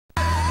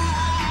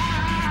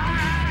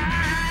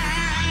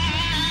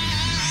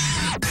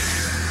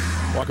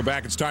Welcome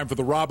back. It's time for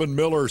the Robin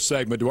Miller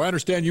segment. Do I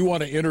understand you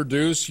want to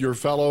introduce your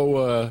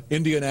fellow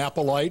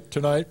Indianapolite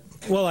tonight?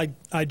 Well,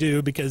 I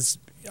do, because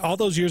all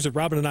those years that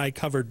Robin and I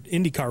covered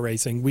IndyCar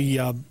racing,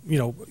 we,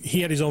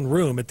 he had his own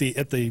room at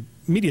the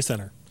media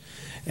center,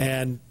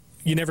 and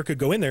you never could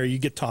go in there. You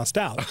get tossed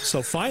out.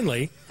 So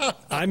finally,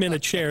 I'm in a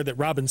chair that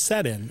Robin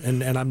sat in,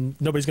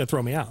 and nobody's going to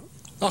throw me out.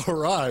 All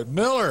right,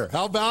 Miller,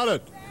 how about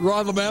it?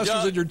 Ron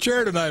LeMaster's in your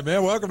chair tonight,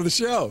 man. Welcome to the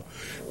show.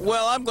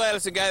 Well, I'm glad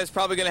it's a guy that's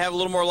probably going to have a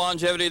little more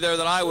longevity there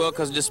than I will,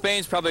 because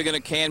Despain's probably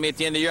going to can me at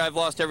the end of the year. I've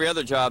lost every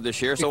other job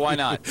this year, so why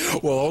not?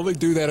 Well, only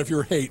do that if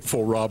you're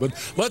hateful, Robin.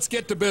 Let's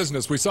get to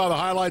business. We saw the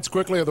highlights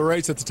quickly of the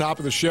race at the top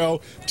of the show.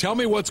 Tell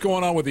me what's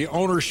going on with the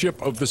ownership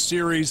of the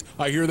series.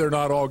 I hear they're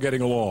not all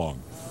getting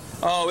along.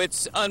 Oh,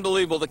 it's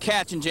unbelievable. The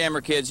Catch and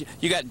Jammer kids.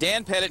 You got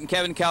Dan Pettit and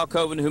Kevin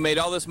Kalkoven, who made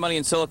all this money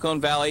in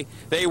Silicon Valley.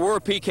 They were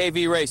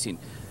PKV Racing.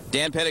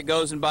 Dan Pettit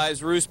goes and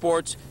buys Rue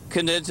Sports,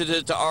 condenses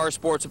it to R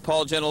Sports with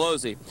Paul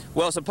Gentilozzi.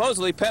 Well,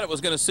 supposedly Pettit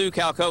was going to sue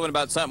Kalkoven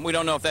about something. We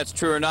don't know if that's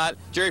true or not.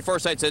 Jerry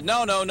Forsythe said,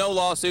 no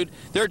lawsuit.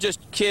 They're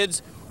just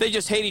kids. They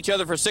just hate each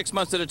other for 6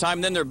 months at a time,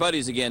 and then they're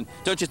buddies again.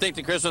 Don't you think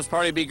the Christmas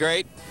party would be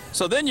great?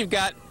 So then you've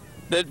got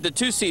the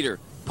two-seater.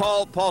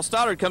 Paul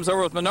Stoddard comes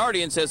over with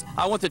Minardi and says,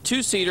 I want the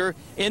two-seater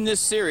in this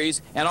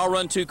series, and I'll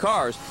run 2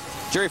 cars.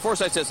 Jerry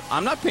Forsythe says,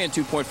 I'm not paying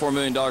 $2.4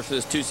 million for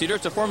this two-seater.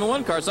 It's a Formula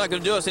 1 car. It's not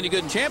going to do us any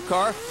good in Champ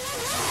Car.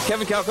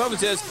 Kevin Kalkoven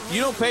says,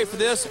 you don't pay for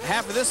this,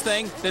 half of this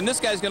thing, then this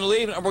guy's going to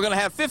leave, and we're going to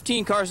have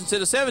 15 cars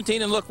instead of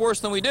 17 and look worse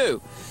than we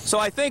do. So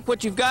I think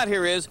what you've got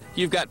here is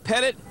you've got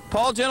Pettit,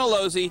 Paul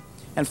Gentilozzi,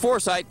 and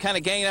Forsythe kind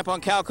of ganging up on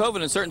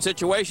Kalkoven in certain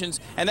situations,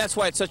 and that's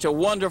why it's such a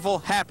wonderful,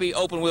 happy,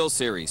 open-wheel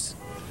series.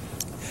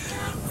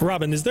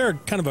 Robin, is there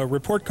kind of a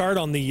report card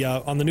on the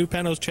new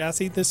Panos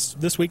chassis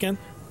this weekend?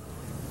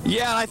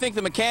 Yeah, and I think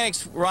the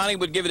mechanics, Ronnie,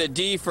 would give it a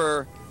D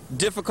for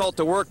difficult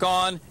to work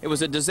on. It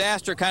was a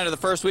disaster kind of the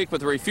first week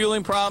with the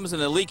refueling problems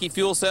and the leaky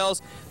fuel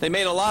cells. They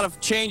made a lot of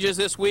changes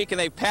this week, and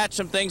they patched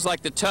some things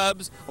like the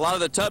tubs. A lot of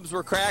the tubs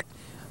were cracked.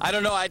 I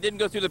don't know. I didn't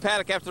go through the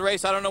paddock after the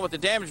race. I don't know what the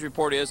damage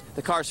report is.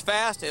 The car's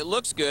fast. It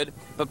looks good.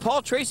 But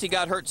Paul Tracy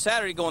got hurt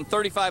Saturday going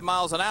 35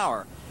 miles an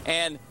hour.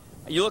 And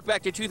you look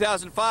back to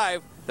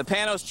 2005, the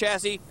Panos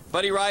chassis,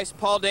 Buddy Rice,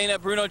 Paul Dana,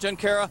 Bruno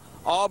Junqueira,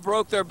 all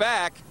broke their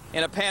back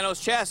in a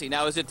Panos chassis.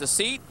 Now, is it the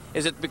seat?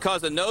 Is it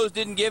because the nose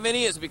didn't give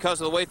any? Is it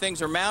because of the way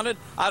things are mounted?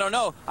 I don't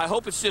know. I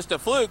hope it's just a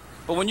fluke.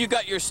 But when you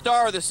got your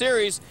star of the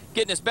series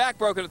getting his back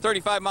broken at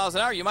 35 miles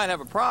an hour, you might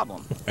have a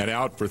problem. And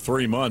out for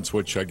 3 months,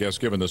 which I guess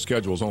given the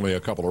schedule is only a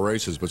couple of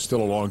races, but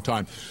still a long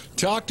time.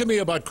 Talk to me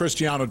about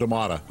Cristiano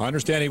D'Amata. I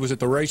understand he was at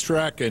the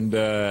racetrack and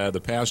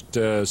the past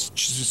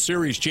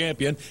series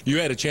champion. You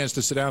had a chance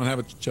to sit down and have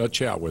a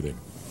chat with him.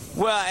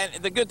 Well,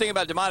 and the good thing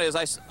about D'Amata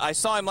is I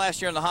saw him last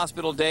year in the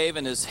hospital, Dave,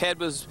 and his head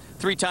was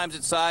 3 times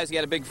its size. He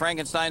had a big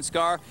Frankenstein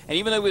scar. And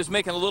even though he was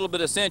making a little bit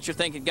of sense, you're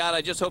thinking, God,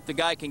 I just hope the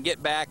guy can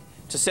get back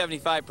to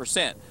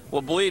 75%.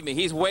 Well, believe me,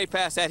 he's way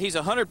past that. He's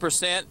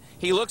 100%.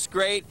 He looks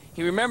great.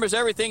 He remembers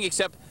everything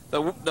except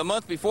the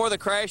month before the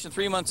crash and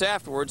 3 months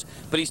afterwards.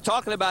 But he's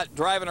talking about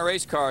driving a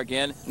race car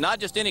again, not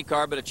just any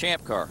car, but a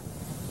champ car.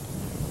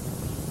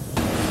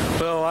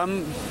 Well,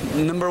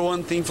 number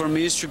one thing for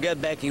me is to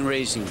get back in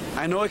racing.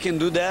 I know I can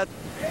do that.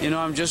 You know,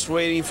 I'm just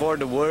waiting for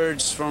the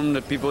words from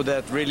the people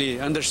that really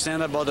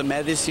understand about the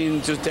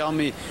medicine to tell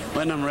me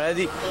when I'm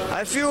ready.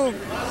 I feel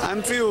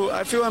I'm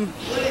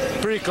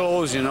pretty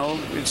close. You know,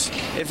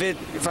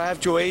 if I have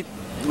to wait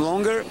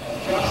longer,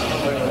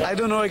 I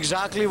don't know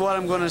exactly what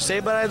I'm going to say,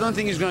 but I don't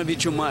think it's going to be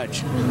too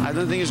much. I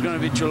don't think it's going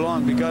to be too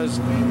long because,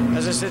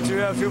 as I said to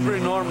you, I feel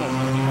pretty normal.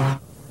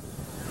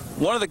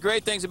 One of the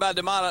great things about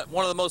D'Amata,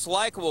 one of the most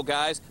likable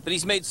guys, but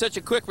he's made such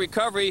a quick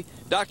recovery.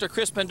 Dr.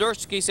 Chris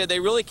Pendersky said they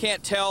really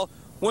can't tell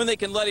when they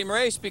can let him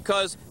race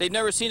because they've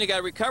never seen a guy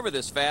recover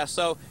this fast.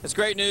 So it's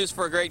great news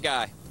for a great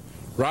guy.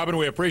 Robin,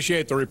 we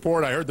appreciate the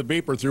report. I heard the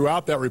beeper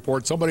throughout that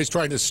report. Somebody's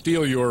trying to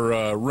steal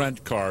your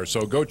rent car,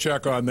 so go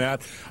check on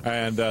that.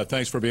 And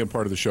thanks for being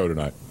part of the show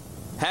tonight.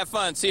 Have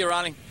fun. See you,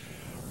 Ronnie.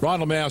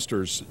 Ron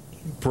LeMasters.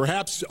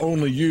 Perhaps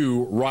only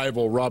you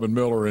rival Robin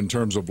Miller in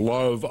terms of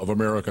love of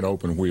American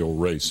open-wheel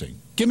racing.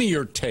 Give me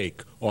your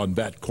take on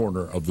that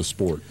corner of the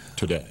sport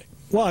today.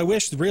 Well, I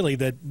wish really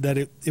that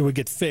it would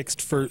get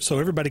fixed so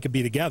everybody could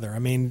be together. I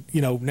mean,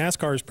 you know,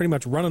 NASCAR is pretty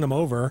much running them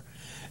over.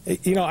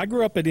 You know, I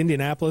grew up at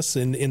Indianapolis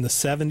in the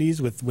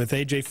 70s with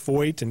A.J.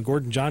 Foyt and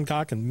Gordon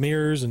Johncock and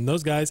Mears and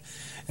those guys,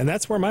 and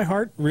that's where my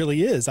heart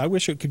really is. I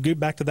wish it could go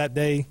back to that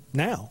day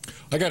now.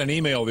 I got an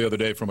email the other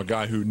day from a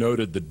guy who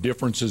noted the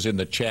differences in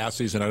the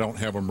chassis, and I don't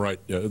have them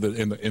right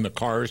in the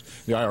cars,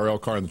 the IRL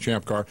car and the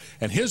Champ car,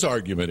 and his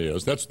argument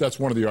is, that's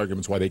one of the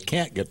arguments why they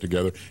can't get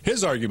together.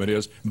 His argument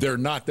is they're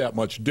not that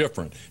much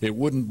different. It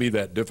wouldn't be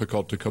that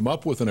difficult to come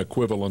up with an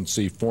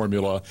equivalency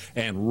formula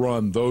and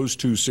run those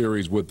 2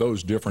 series with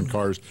those different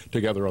cars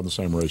together on the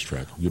same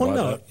racetrack. You buy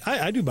that?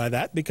 I do buy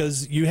that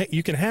because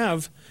you can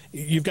have,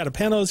 you've got a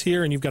Panos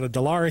here and you've got a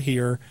Dallara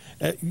here.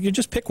 You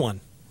just pick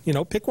one, you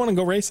know, pick one and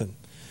go racing.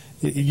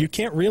 You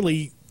can't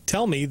really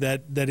tell me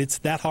that it's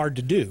that hard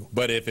to do.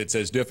 But if it's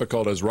as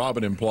difficult as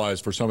Robin implies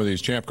for some of these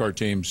Champ Car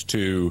teams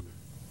to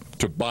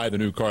buy the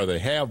new car they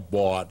have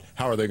bought,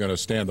 how are they going to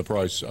stand the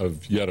price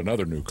of yet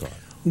another new car?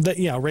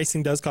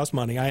 Racing does cost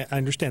money. I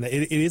understand that.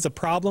 It is a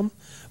problem,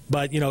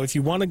 but, if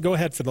you want to go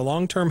ahead for the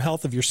long-term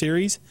health of your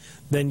series,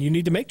 then you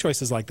need to make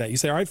choices like that. You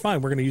say, all right,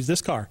 fine, we're going to use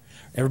this car.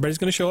 Everybody's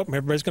going to show up and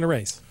everybody's going to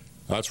race.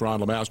 That's Ron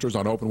LeMasters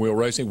on Open Wheel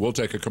Racing. We'll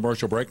take a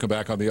commercial break, come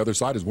back on the other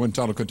side as Wind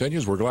Tunnel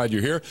continues. We're glad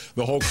you're here.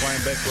 The whole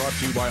Climb Bet brought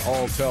to you by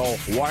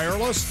Alltel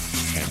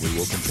Wireless, and we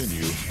will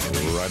continue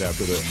right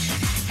after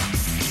this.